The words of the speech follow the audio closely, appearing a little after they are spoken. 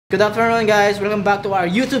Good afternoon, guys. Welcome back to our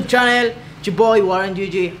YouTube channel. It's your boy Warren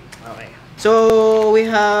GG. Okay. So we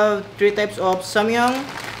have three types of Samyang,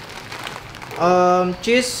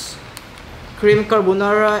 cheese, cream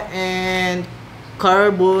carbonara, and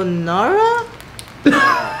carbonara.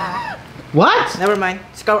 What? Never mind.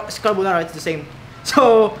 It's carbonara. It's the same.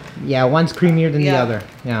 So yeah, one's creamier than the yeah. other.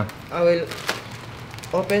 Yeah. I will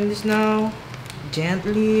open this now,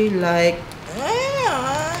 gently, like.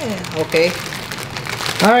 Okay.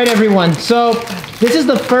 Alright everyone, so this is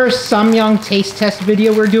the first Samyang taste test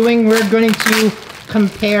video we're doing. We're going to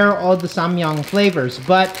compare all the Samyang flavors,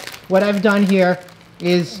 but what I've done here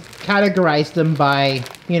is categorize them by,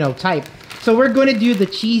 type. So we're going to do the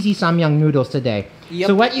cheesy Samyang noodles today. Yep.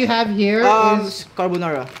 So what you have here is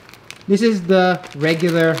carbonara. This is the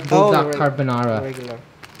regular bulldog carbonara. Regular.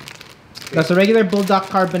 That's the regular bulldog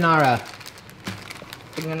carbonara.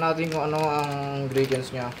 Tingnan natin kung ano ang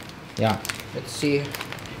ingredients niya. Yeah. Let's see.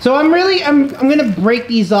 So I'm gonna break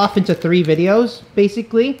these off into 3 videos,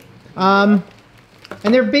 basically. And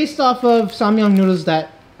they're based off of Samyang noodles that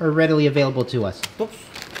are readily available to us. Oops.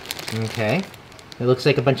 Okay. It looks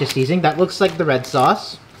like a bunch of seasoning. That looks like the red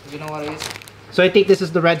sauce. You know what it is? So I think this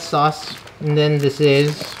is the red sauce, and then this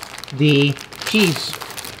is the cheese.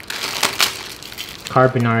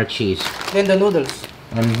 Carbonara cheese. Then the noodles.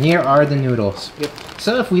 And here are the noodles. Yep.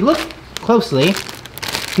 So if we look closely,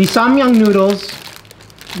 the Samyang noodles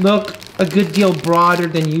look a good deal broader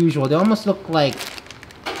than usual. They almost look like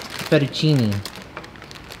fettuccine.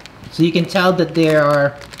 So you can tell that they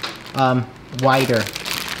are wider.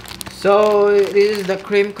 So This is the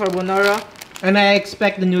cream carbonara. And I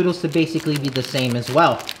expect the noodles to basically be the same as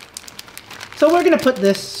well. So we're gonna put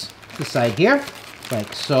this aside here,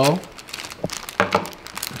 like so.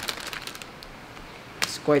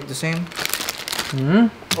 It's quite the same.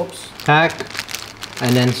 Oops. Pack.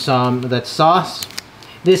 And then some of that sauce.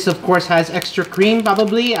 This, of course, has extra cream,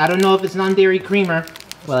 probably. I don't know if it's non-dairy creamer.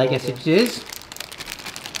 Well, I guess it is.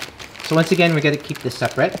 So once again, we're gonna keep this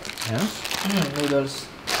separate. Yeah. Noodles.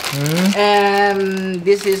 And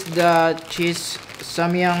this is the cheese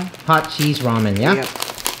Samyang Hot Cheese Ramen, yeah? Yep.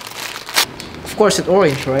 Of course, it's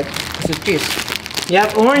orange, right? It's a cheese.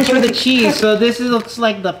 Yeah, orange for the cheese. So this looks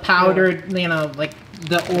like the powdered, like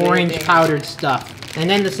the orange powdered stuff. And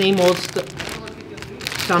then the same old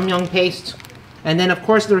Samyang paste. And then of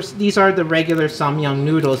course these are the regular Samyang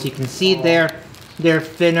noodles. You can see they're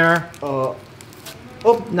thinner.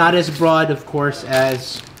 Not as broad, of course,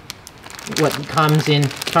 as what comes in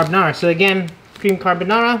carbonara. So again, cream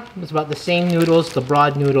carbonara is about the same noodles. The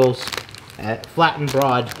broad noodles, flat and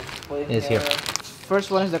broad, is here. First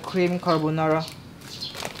one is the cream carbonara.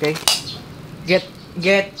 Okay. Get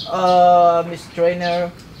Miss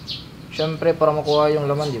Trainer. Syempre para makuha yung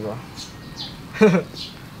laman, di ba?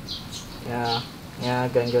 Yeah,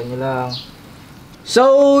 ganyan lang.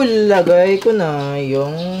 So, lagay ko na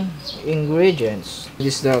yung ingredients.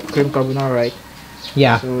 This is the cream carbonara, right?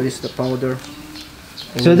 Yeah. So, this is the powder.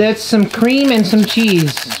 So that's some cream and some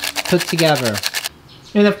cheese put together.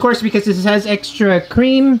 And of course, because this has extra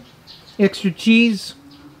cream, extra cheese,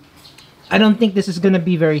 I don't think this is gonna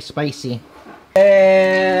be very spicy.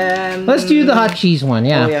 And let's do the hot cheese one,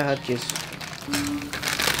 yeah. Oh yeah, hot cheese.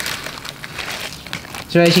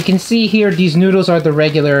 So as you can see here, these noodles are the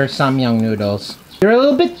regular Samyang noodles. They're a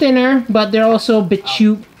little bit thinner, but they're also a bit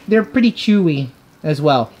they're pretty chewy as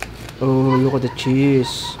well. Oh, look at the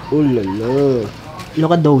cheese. Oh la la.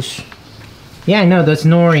 Look at those. Yeah, no, that's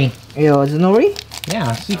nori. Yeah, is it nori?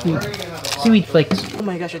 Yeah, seaweed flakes. Oh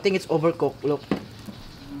my gosh, I think it's overcooked. Look.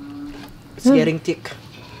 It's getting thick.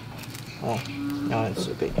 Oh, no, it's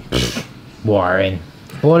okay. Warren.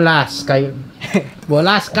 Bolas kayo.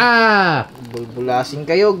 Bolas ka! Bulbulasin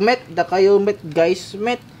kayo, met. Da kayo, met. Guys,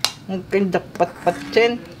 met. Ang dapat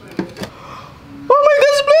patchen. Oh my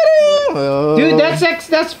God, splitting! Oh. Dude,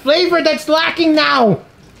 that's flavor that's lacking now!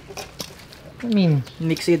 I mean...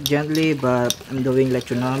 Mix it gently, but I'm doing like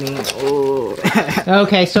tsunami. Oh.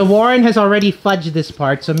 Okay, so Warren has already fudged this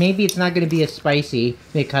part, so maybe it's not going to be as spicy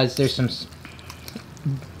because there's some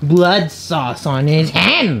blood sauce on his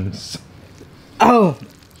hands. Oh!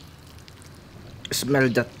 Smell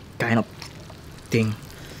that kind of thing.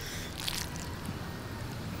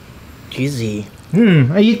 Cheesy.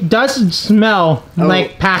 It does smell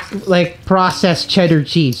like processed cheddar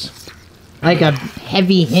cheese. Like a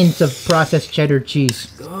heavy hint of processed cheddar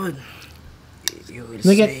cheese. Good. You will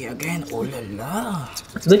say again, oh la la.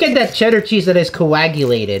 Look at that cheddar cheese that is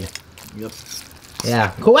coagulated. Yep.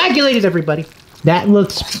 Yeah, coagulated, everybody. That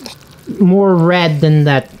looks more red than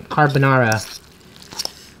that carbonara.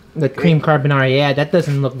 The cream carbonara, yeah, that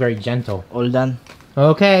doesn't look very gentle. All done.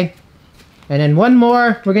 Okay. And then one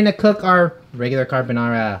more, we're gonna cook our regular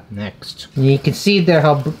carbonara next. And you can see there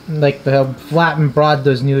how flat and broad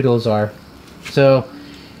those noodles are. So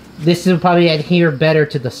this will probably adhere better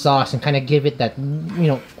to the sauce and kind of give it that, you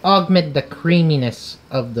know, augment the creaminess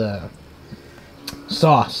of the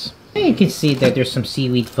sauce. And you can see that there's some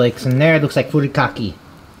seaweed flakes in there. It looks like furikake.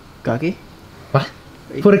 Kaki? What?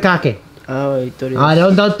 Furikake. Oh, ito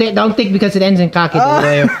rin. Don't think because it ends in kake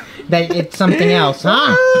that it's something else, huh?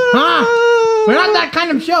 Huh? We're not that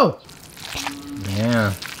kind of show.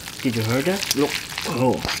 Yeah. Did you hear that? Look.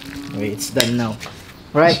 Oh. Wait, it's done now.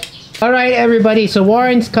 Right. All right, everybody. So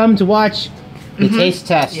Warren's come to watch the taste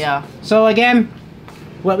test. Yeah. So again,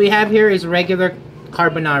 what we have here is regular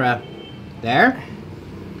carbonara. There.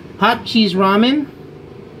 Hot cheese ramen.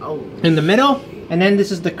 Oh. In the middle. And then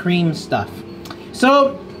this is the cream stuff.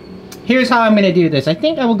 So here's how I'm gonna do this. I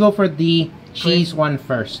think I will go for the cheese one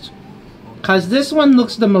first. Cause this one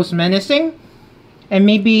looks the most menacing. And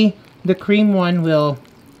maybe the cream one will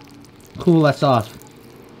cool us off.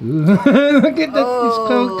 Look at that, it's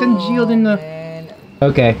so congealed in the... Man.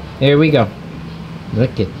 Okay, here we go.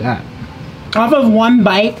 Look at that. Off of one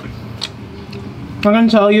bite, I'm gonna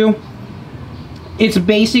tell you, it's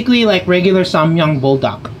basically like regular Samyang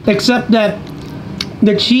bulldog. Except that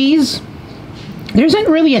the cheese, there isn't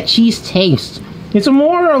really a cheese taste. It's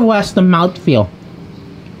more or less the mouthfeel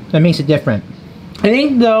that makes it different. I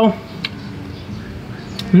think though,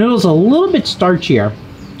 noodle's a little bit starchier.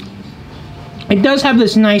 It does have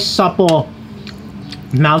this nice supple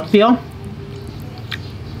mouthfeel.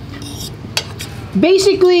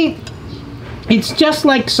 Basically, it's just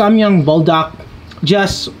like Samyang bulldog,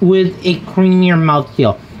 just with a creamier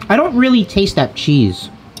mouthfeel. I don't really taste that cheese.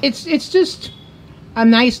 It's just a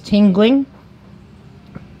nice tingling.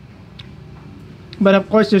 But of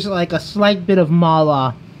course, there's like a slight bit of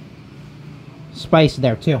mala spice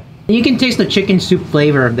there too. You can taste the chicken soup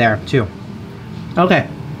flavor there too. Okay.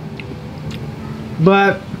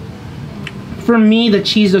 But for me, the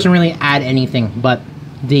cheese doesn't really add anything but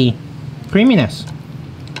the creaminess.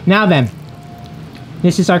 Now then,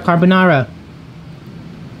 this is our carbonara.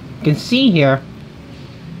 You can see here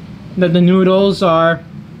that the noodles are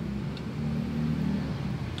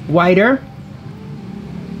wider,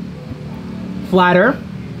 flatter.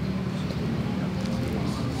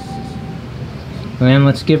 And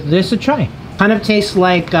let's give this a try. Kind of tastes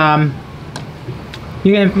like,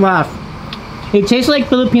 you're gonna laugh. It tastes like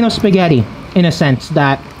Filipino spaghetti in a sense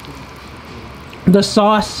that the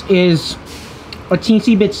sauce is a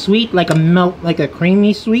teensy bit sweet, like a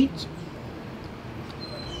creamy sweet.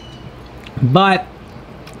 But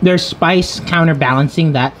there's spice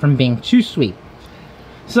counterbalancing that from being too sweet.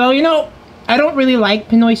 So, you know, I don't really like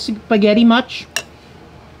Pinoy spaghetti much.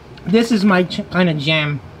 This is my kind of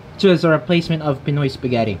jam as a replacement of Pinoy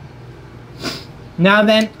spaghetti. Now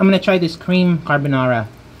then, I'm gonna try this cream carbonara.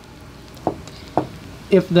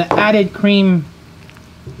 If the added cream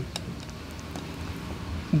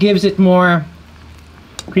gives it more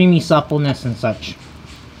creamy suppleness and such.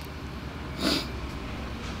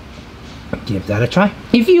 Give that a try.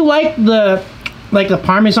 If you like the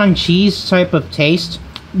Parmesan cheese type of taste,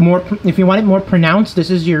 if you want it more pronounced,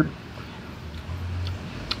 this is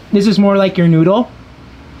more like your noodle,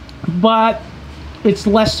 but it's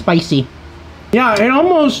less spicy. Yeah, it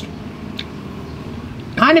almost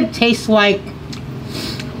kind of tastes like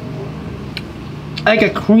a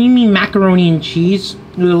creamy macaroni and cheese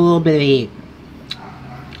with a little bit of heat.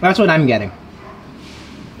 That's what I'm getting.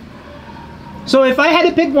 So if I had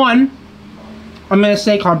to pick one, I'm gonna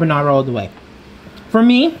say carbonara all the way. For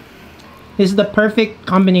me, this is the perfect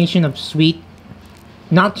combination of sweet,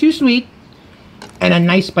 not too sweet, and a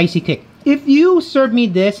nice spicy kick. If you serve me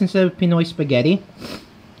this instead of Pinoy spaghetti,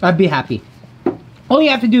 I'd be happy. All you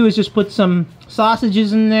have to do is just put some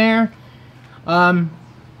sausages in there.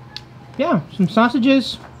 Yeah, some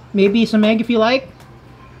sausages, maybe some egg if you like.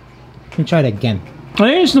 And try it again. I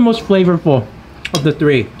think it's the most flavorful of the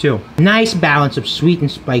three, too. Nice balance of sweet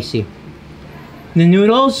and spicy. The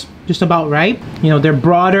noodles, just about right. You know, they're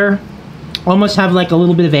broader. Almost have like a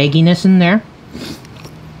little bit of egginess in there.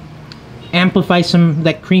 Amplify some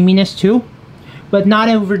like creaminess too. But not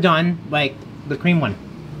overdone like the cream one.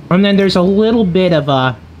 And then there's a little bit of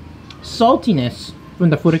a saltiness from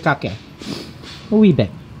the furikake. A wee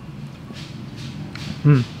bit.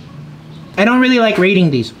 I don't really like rating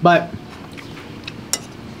these, but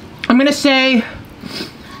I'm gonna say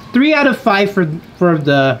 3 out of 5 for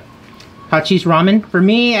the hot cheese ramen. For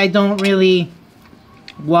me, I don't really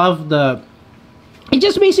love it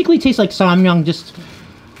just basically tastes like Samyang, just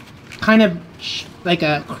kind of like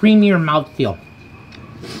a creamier mouthfeel.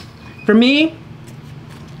 For me,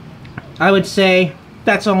 I would say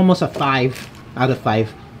that's almost a 5 out of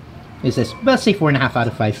 5. Is this? Let's say 4.5 out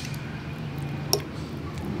of 5.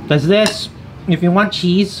 Does this, if you want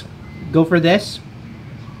cheese, go for this.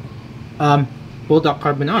 Bulldog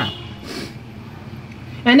Carbonara.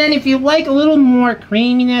 And then if you like a little more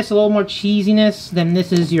creaminess, a little more cheesiness, then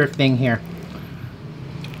this is your thing here.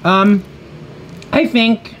 I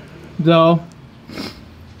think, though,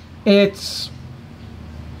 it's...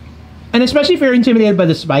 And especially if you're intimidated by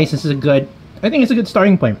the spice, this is I think it's a good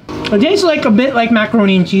starting point. It tastes like a bit like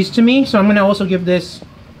macaroni and cheese to me, so I'm gonna also give this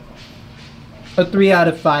a 3 out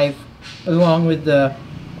of 5, along with the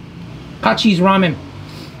hot cheese ramen.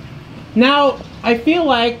 Now, I feel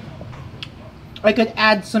like I could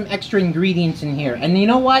add some extra ingredients in here. And you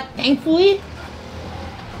know what? Thankfully,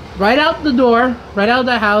 right out the door, right out of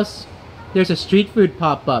the house, there's a street food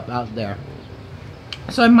pop-up out there.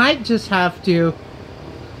 So I might just have to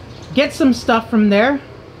get some stuff from there.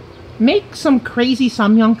 Make some crazy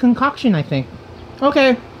Samyang concoction, I think.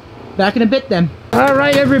 Okay, back in a bit then.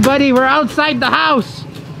 Alright everybody, we're outside the house.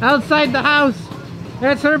 Outside the house.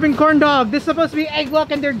 That's Urban Corn Dog. This is supposed to be Egg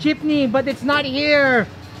Lock and their jeepney, but it's not here.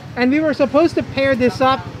 And we were supposed to pair this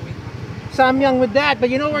up, Samyang, with that, but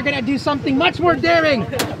you know we're gonna do something much more daring.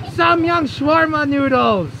 Samyang Shawarma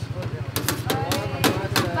noodles.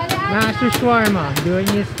 Master Shawarma doing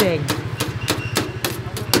his thing.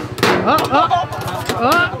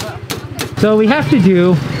 So we have to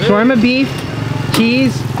do shawarma beef,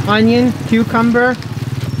 cheese, onion, cucumber,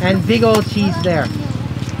 and big old cheese there.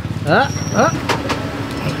 I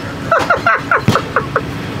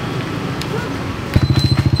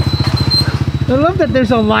love that there's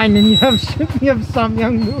a line and you have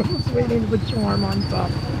Samyang noodles waiting with shawarma on top.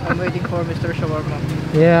 I'm waiting for Mr. Shawarma.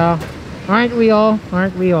 Yeah. Aren't we all?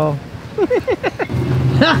 Aren't we all?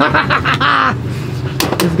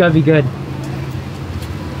 This is gonna be good.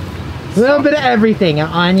 A little bit of everything.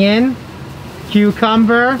 Onion,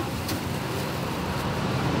 cucumber.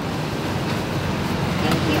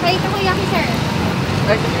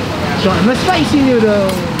 Shawarma spicy noodle.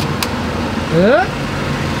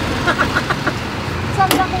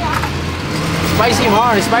 Spicy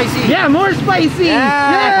more, spicy. Yeah, more spicy.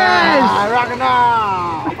 Yes. Rock and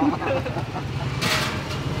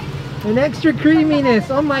roll. An extra creaminess.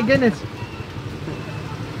 Oh my goodness.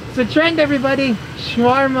 It's a trend, everybody.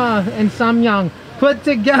 Shawarma and Samyang put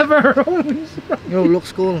together. Holy Yo,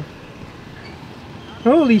 looks cool.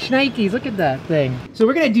 Holy shnikes, look at that thing. So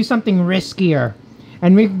we're gonna do something riskier.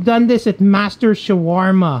 And we've done this at Master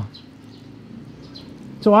Shawarma.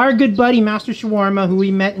 So our good buddy Master Shawarma, who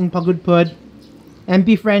we met in Pagudpud and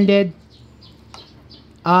befriended,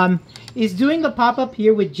 is doing the pop-up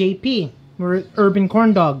here with JP. We're Urban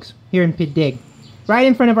Corn Dogs here in Pidig, right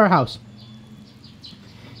in front of our house.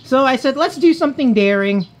 So I said, let's do something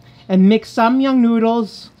daring and mix Samyang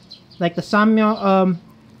noodles, like the Samyang.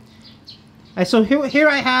 So here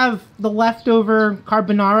I have the leftover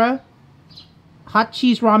carbonara, hot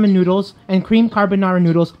cheese ramen noodles, and cream carbonara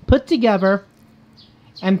noodles put together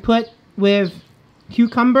and put with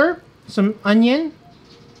cucumber, some onion,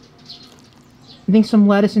 I think some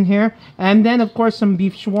lettuce in here, and then of course some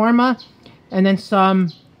beef shawarma, and then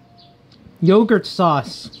some yogurt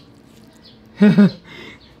sauce.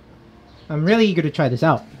 I'm really eager to try this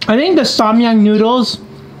out. I think the Samyang noodles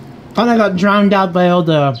kind of got drowned out by all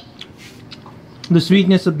the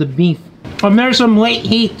sweetness of the beef. And there's some late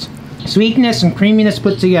heat, sweetness and creaminess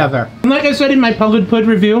put together. And like I said in my Pagudpud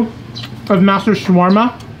review of Master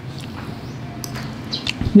Shawarma,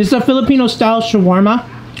 this is a Filipino style shawarma.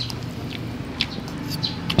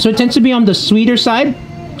 So it tends to be on the sweeter side.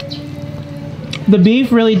 The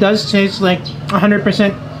beef really does taste like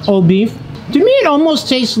 100% old beef. To me, it almost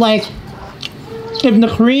tastes like if the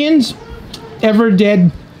Koreans ever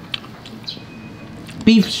did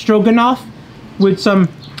beef stroganoff with some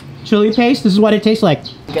chili paste. This is what it tastes like.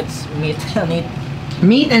 It gets meat on it.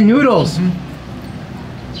 Meat and noodles.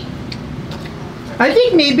 I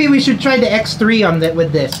think maybe we should try the X3 on that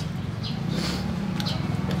with this.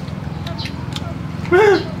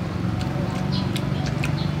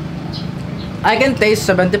 I can taste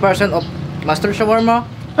 70% of Master Shawarma,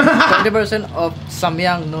 20% of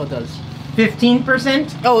Samyang noodles.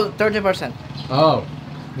 15%? Oh, 30%. Oh,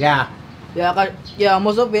 yeah. Yeah,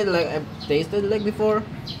 most of it like I've tasted like before.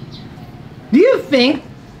 Do you think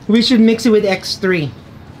we should mix it with X3?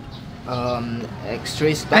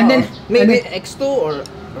 X3 stuff. And then maybe X2 or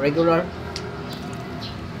regular.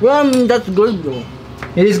 Well, that's good though.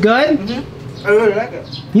 It is good? I really like it.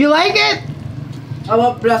 You like it? How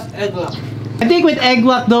about plus egg lock? I think with egg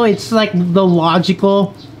lock though, it's like the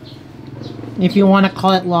logical, if you want to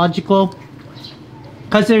call it logical.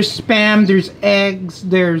 Because there's spam, there's eggs,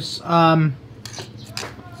 there's spam,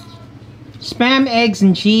 eggs,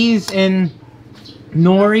 and cheese, and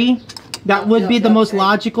nori. That would be the most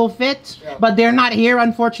logical fit, but they're not here,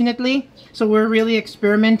 unfortunately. So we're really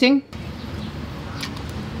experimenting.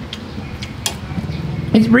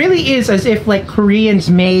 It really is as if like Koreans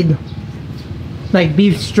made like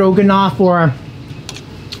beef stroganoff or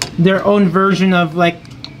their own version of like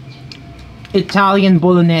Italian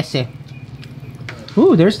bolognese.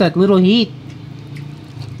 Ooh, there's that little heat.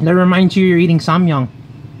 That reminds you you're eating samyang.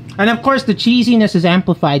 And of course the cheesiness is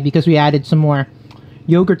amplified because we added some more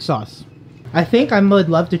yogurt sauce. I think I would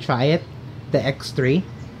love to try it, the X3,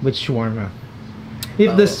 with shawarma.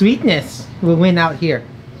 If the sweetness will win out here.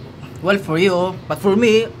 Well, for you, but for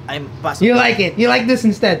me, I'm passing. You like it? You like this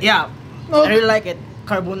instead? Yeah, Oh. I really like it.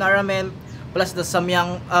 Carbonara man, plus the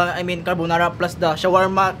Samyang, carbonara plus the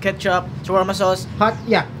shawarma ketchup, shawarma sauce. Hot,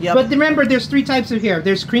 yeah. Yep. But remember, there's three types of here.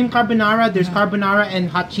 There's cream carbonara, there's carbonara, and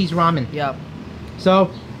hot cheese ramen. Yeah. So,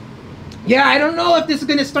 yeah, I don't know if this is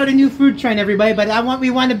gonna start a new food trend, everybody. But we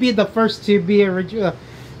want to be the first to be original.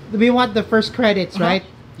 We want the first credits, right?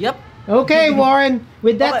 Yep. Okay, Warren.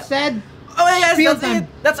 With that Okay. said, Oh yes, spiel that's time.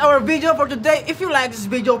 it. That's our video for today. If you like this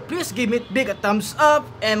video, please give it big a thumbs up,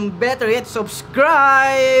 and better yet,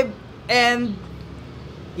 subscribe. And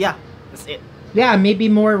yeah, that's it. Yeah, maybe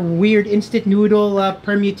more weird instant noodle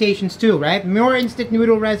permutations too, right? More instant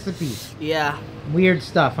noodle recipes. Yeah. Weird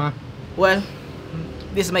stuff, huh? Well,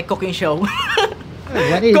 this is my cooking show.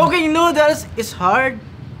 What is? Cooking noodles is hard.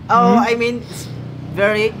 Oh, I mean, it's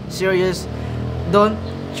very serious. Don't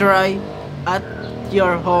try at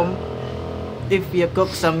your home if you cook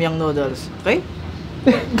samyang noodles, okay?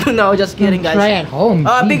 No, just kidding, guys. Try at home.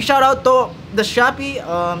 Big shout out to the Shopee.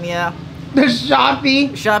 Yeah, The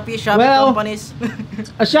Shopee. Shopee Well, companies.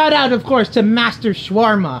 A shout out, of course, to Master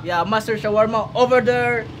Shawarma. Yeah, Master Shawarma over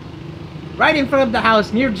there. Right in front of the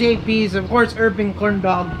house, near JP's, of course, Urban Corn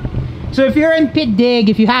Dog. So if you're in Pit Dig,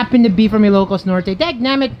 if you happen to be from Ilocos Norte,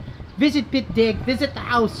 dagnamit, visit Pit Dig, visit the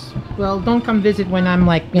house. Well, don't come visit when I'm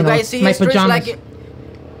like, you know, guys see my his tricks, pajamas. like it,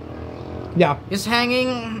 Yeah. he's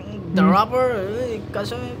hanging the wrapper,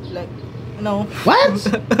 cause like, you know. What?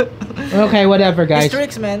 Okay, whatever, guys. His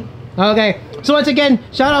tricks, man. Okay, so once again,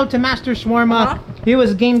 shout out to Master Shawarma. He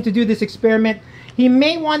was game to do this experiment. He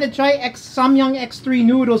may want to try Samyang X3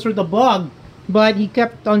 noodles for the blog, but he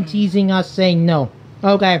kept on teasing us saying no.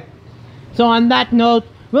 Okay, so on that note,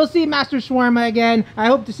 we'll see Master Shawarma again. I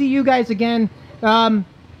hope to see you guys again.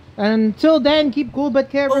 Until then, keep cool but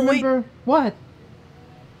care. Oh, Remember, what?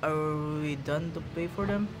 Are we done to pay for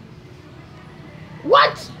them?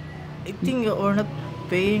 What? I think you're not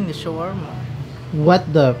paying the shawarma.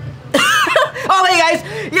 What the? Okay, guys.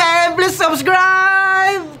 Yeah, please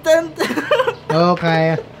subscribe.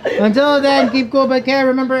 Okay. Until then, keep cool but care.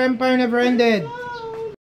 Remember, Empire never ended.